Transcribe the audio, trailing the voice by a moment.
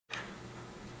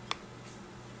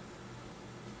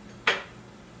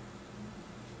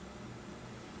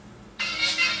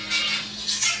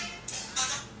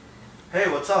Hey,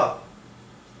 what's up?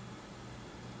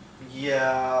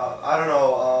 Yeah, I don't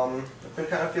know, I've been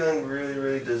kind of feeling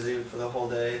really dizzy for the whole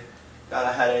day. Got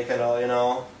a headache and all, you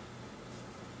know.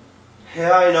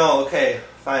 Yeah, I know, okay,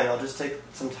 fine, I'll just take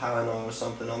some Tylenol or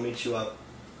something, I'll meet you up.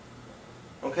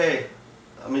 Okay,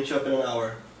 I'll meet you up in an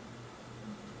hour.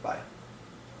 Bye.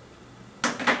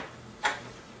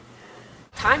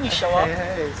 Time you show up.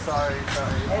 Hey, sorry.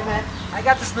 Hey man, I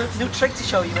got this new trick to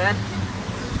show you, man.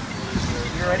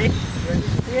 You ready? You ready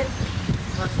to see it?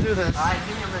 Let's do this. Alright,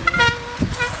 give me a minute.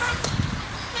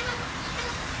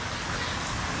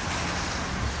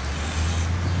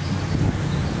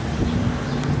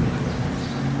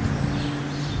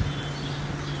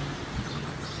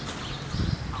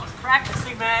 I was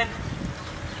practicing, man.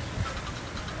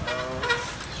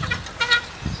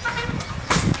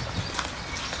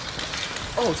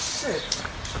 Oh shit.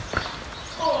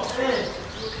 Oh man.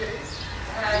 You okay?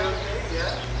 Yeah. You okay?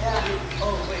 Yeah?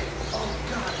 Oh wait. Oh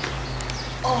god.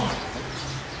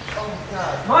 Oh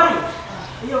god. Marty,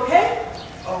 are you okay?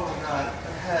 Oh god.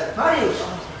 My head. Marty.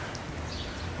 Oh,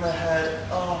 my head.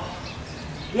 Oh.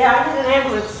 Yeah, I need an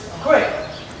ambulance. Quick.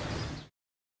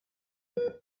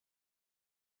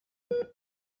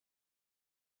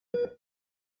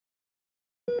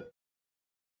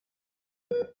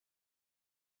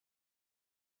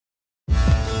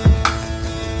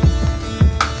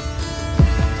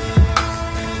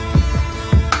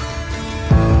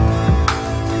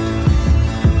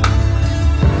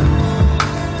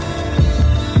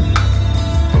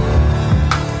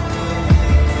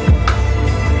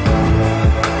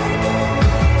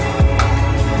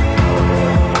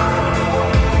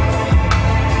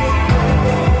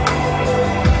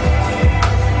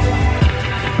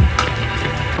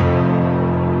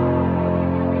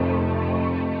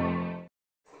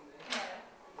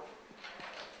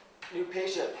 New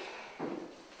patient.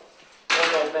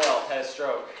 1-year-old male, had a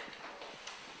stroke.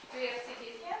 Do we have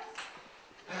CT scans?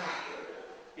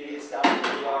 Idiot's down in the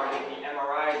ER making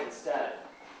MRIs instead.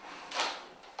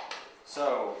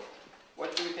 So,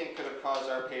 what do we think could have caused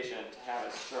our patient to have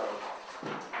a stroke?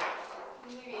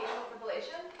 Maybe atrial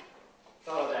fibrillation?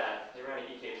 Thought of that. They ran an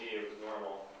EKG, it was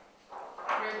normal.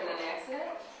 There been an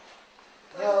accident?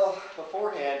 Well,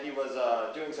 beforehand he was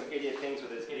doing some idiot things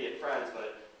with his idiot friends,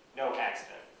 but no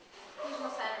accident. There's no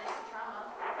sign of recent trauma.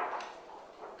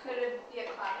 Could it be a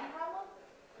clotting problem?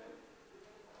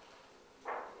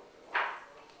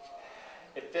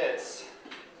 It fits.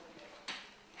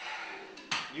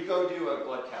 You go do a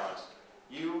blood count.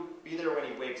 You be there when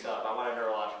he wakes up. I want a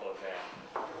neurological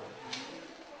exam.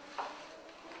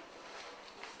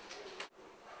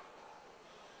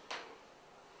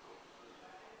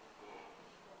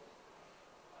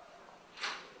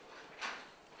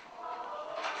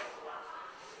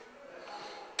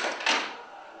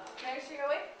 Mary, so you're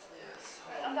awake? Yes.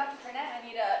 I'm Dr. Burnett. I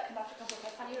need to conduct a couple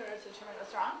tests on you in order to determine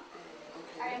what's wrong.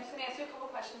 Okay. Alright, I'm just going to ask you a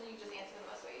couple questions and you just answer them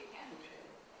the best way you can. Okay.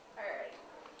 Alright.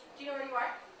 Do you know where you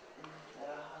are? At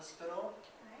a hospital.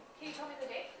 Alright. Can you tell me the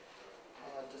date?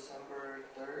 December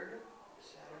 3rd,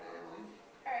 Saturday, I believe.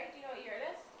 Alright. Do you know what year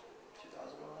it is?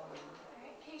 2011.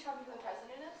 Alright. Can you tell me who the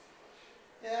president is?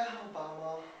 Yeah,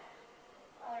 Obama.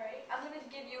 Alright. I'm going to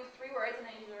give you 3 words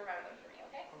and I need you to remember them for me,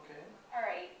 okay? Okay.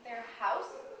 Alright. Their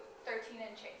house, 13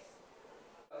 and Chase.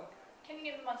 Can you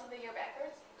name the months of the year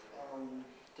backwards?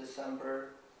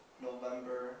 December,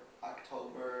 November,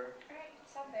 October. Alright,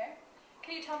 stop there.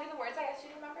 Can you tell me the words I asked you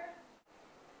to remember?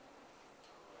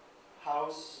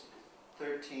 House,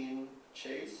 13,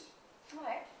 Chase.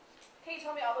 Okay. Can you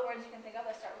tell me all the words you can think of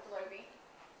that start with the letter B?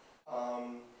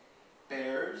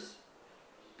 Bears,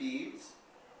 beads,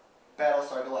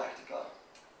 Battlestar Galactica.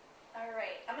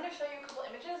 Alright, I'm going to show you a couple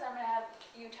images. I'm going to have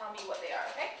you tell me what they are,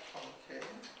 okay? Okay.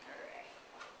 Alright.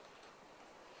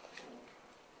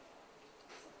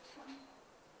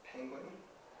 Penguin.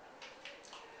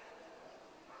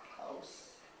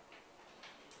 House.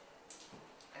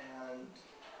 And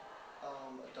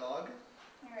a dog.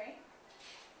 Alright.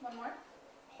 One more.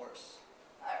 Horse.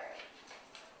 Alright.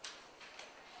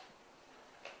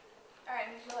 Alright,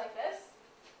 I need you to like this.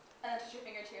 And then touch your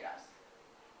finger to your nose.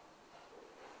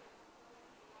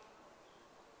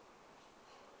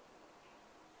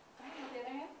 Alright, with the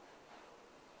other hand.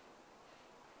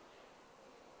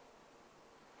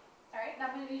 Alright, now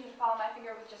I'm going to need you to follow my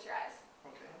finger with just your eyes.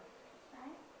 Okay.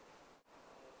 Alright.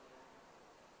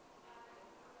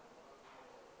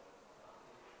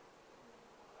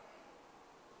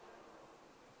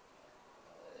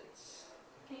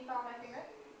 Can you follow my finger?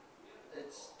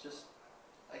 It's just,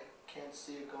 I can't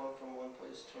see it going from one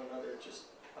place to another. It just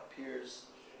appears.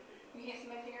 You can't see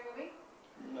my finger moving?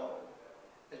 No.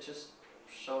 It just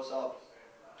shows up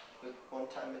But one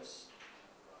time it's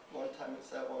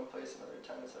at one place, another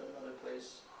time it's at another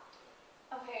place.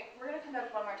 Okay, we're gonna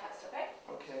conduct one more test, okay?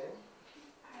 Okay.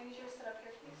 I need you to sit up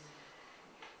here, please.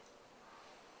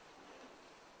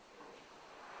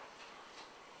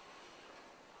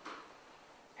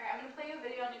 Alright, I'm gonna play you a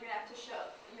video and you're gonna have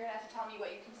to tell me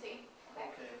what you can see. Okay?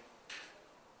 Okay.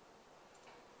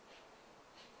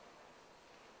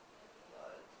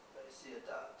 I see a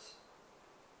dot.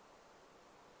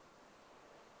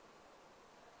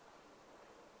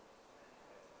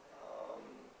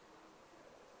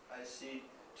 I see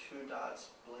two dots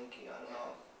blinking on and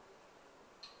off.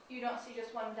 You don't see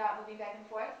just one dot moving back and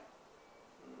forth?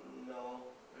 No,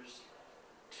 there's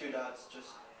two dots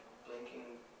just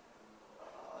blinking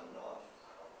on and off.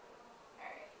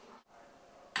 Alright.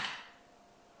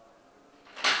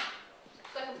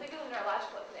 So I completed the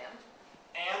neurological exam.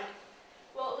 And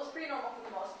Well, it was pretty normal for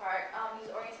the most part. He's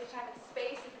oriented to time and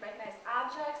space, he can recognize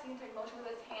objects, he can take motion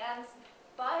with his hands,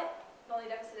 but the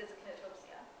only deficit is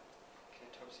Akinetopsia.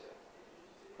 Akinetopsia.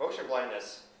 Motion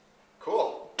blindness.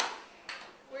 Cool.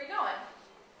 Where are you going?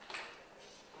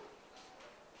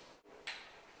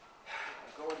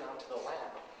 I'm going down to the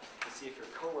lab to see if your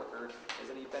coworker has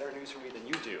any better news for me than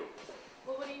you do.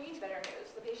 Well, what do you mean better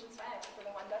news? The patient's fine except for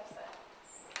the one deficit.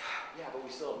 Yeah, but we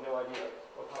still have no idea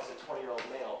what caused a 20-year-old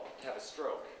male to have a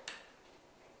stroke.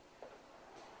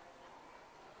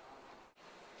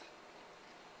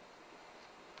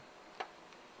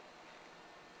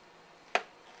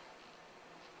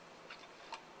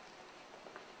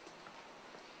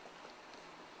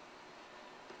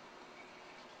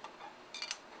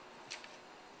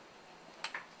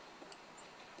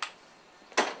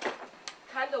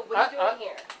 Kondo, what are you doing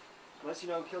here? Unless you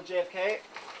know who killed JFK,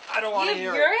 I don't want to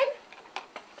You hear have it.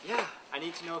 urine? Yeah, I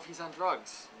need to know if he's on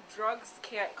drugs. Drugs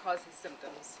can't cause his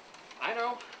symptoms. I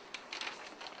know.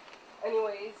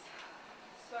 Anyways,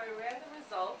 so I ran the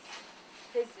results.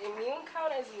 His immune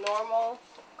count is normal.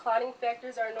 Clotting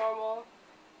factors are normal.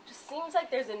 Just seems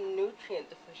like there's a nutrient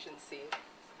deficiency.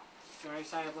 Is there any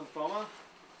sign of lymphoma?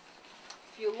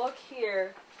 If you look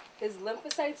here, his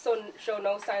lymphocytes show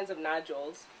no signs of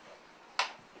nodules.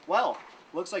 Well,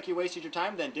 looks like you wasted your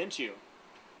time then, didn't you?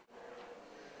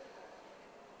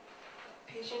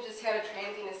 Patient just had a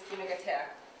transient ischemic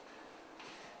attack.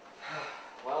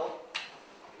 Well,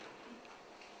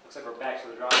 looks like we're back to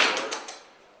the drawing board.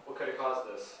 What could have caused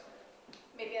this?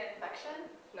 Maybe an infection?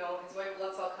 No, his white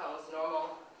blood cell count is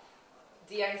normal.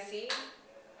 DIC?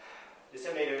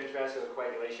 Disseminated intravascular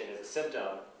coagulation is a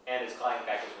symptom, and his clotting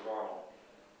factors were normal.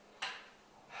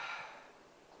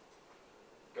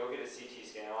 Go get a CT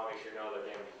scan. I want to make sure no other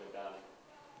damage has been done.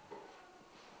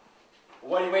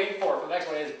 What are you waiting for? For the next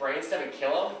one, his brainstem and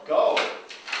kill him? Go!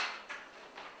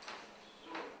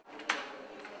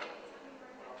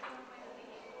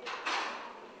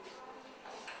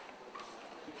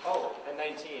 Oh, and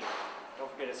 19.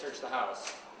 Don't forget to search the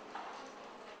house.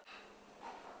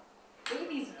 Look at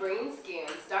these brain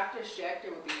scans. Dr. Schachter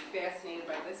would be fascinated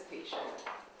by this patient.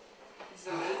 This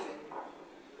is amazing.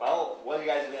 Well, while you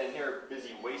guys have been in here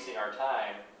busy wasting our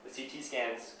time, the CT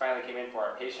scans finally came in for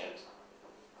our patient.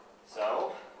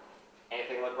 So,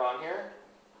 anything look wrong here?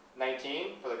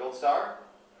 19 for the gold star?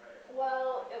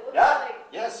 Well, it looks Yeah, like...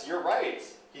 yes, you're right.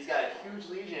 He's got a huge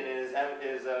lesion in his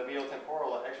medial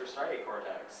temporal extrastriate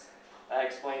cortex. That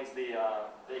explains the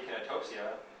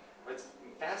Akinetopsia. What's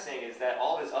fascinating is that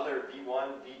all of his other V1,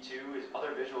 V2, his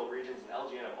other visual regions in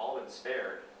LGN have all been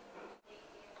spared.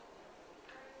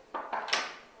 What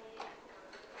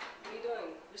are you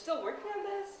doing? You're still working on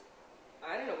this?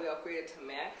 I didn't know we upgraded to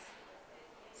Max.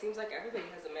 Seems like everybody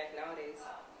has a Mac nowadays.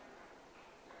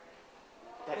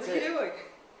 That's What are you doing?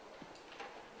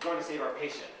 We're going to save our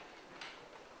patient.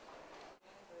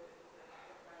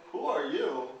 Who are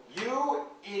you? You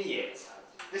idiot!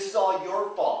 This is all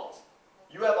your fault.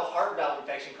 You have a heart valve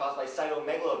infection caused by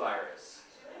cytomegalovirus.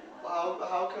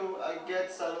 How can I get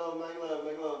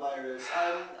cytomegalovirus?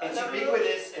 It's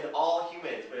ubiquitous in all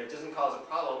humans, but it doesn't cause a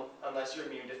problem unless you're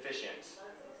immune deficient.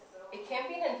 It can't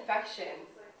be an infection.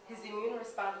 His immune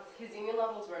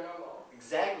levels were normal.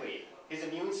 Exactly. His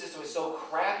immune system is so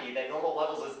crappy that normal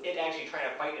levels is it actually trying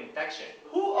to fight infection.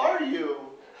 Who are you?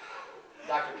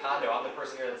 Dr. Kondo, I'm the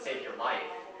person here that saved your life.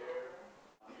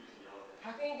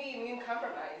 How can he be immune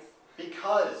compromised?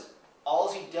 Because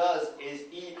all he does is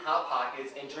eat Hot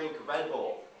Pockets and drink Red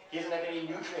Bull. He doesn't have any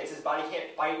nutrients. His body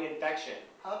can't fight an infection.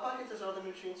 Hot Pockets has all the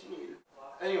nutrients you need.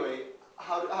 Anyway,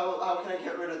 how can I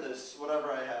get rid of this,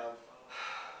 whatever I have?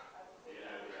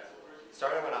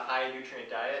 Start him on a high nutrient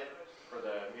diet for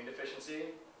the immune deficiency.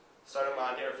 Start him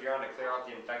on interferon to clear out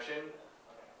the infection.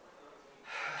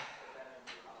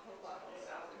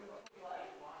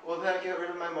 Will that get rid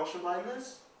of my motion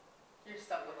blindness? You're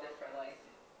stuck with it for life.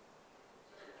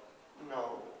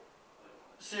 No.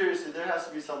 Seriously, there has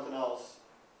to be something else.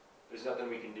 There's nothing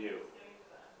we can do.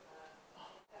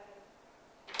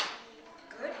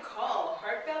 Good call.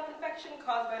 Heart valve infection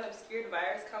caused by an obscured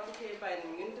virus complicated by an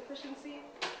immune deficiency?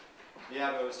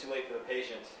 Yeah, but it was too late for the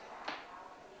patient.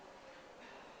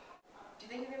 Do you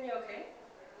think you're going to be okay?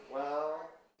 Well...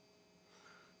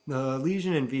 The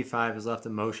lesion in V5 is left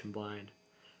him motion blind.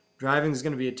 Driving is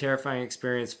going to be a terrifying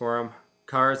experience for him.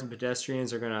 Cars and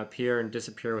pedestrians are going to appear and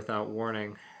disappear without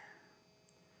warning.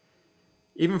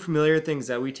 Even familiar things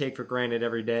that we take for granted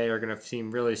every day are going to seem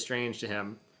really strange to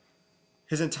him.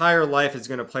 His entire life is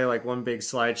going to play like one big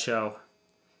slideshow.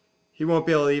 He won't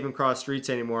be able to even cross streets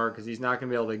anymore because he's not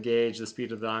going to be able to gauge the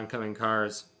speed of the oncoming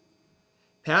cars.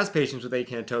 Past patients with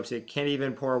Akinetopsia can't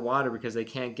even pour water because they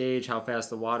can't gauge how fast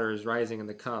the water is rising in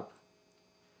the cup.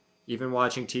 Even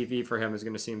watching TV for him is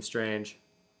going to seem strange.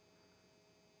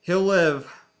 He'll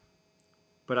live,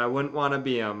 but I wouldn't want to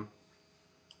be him.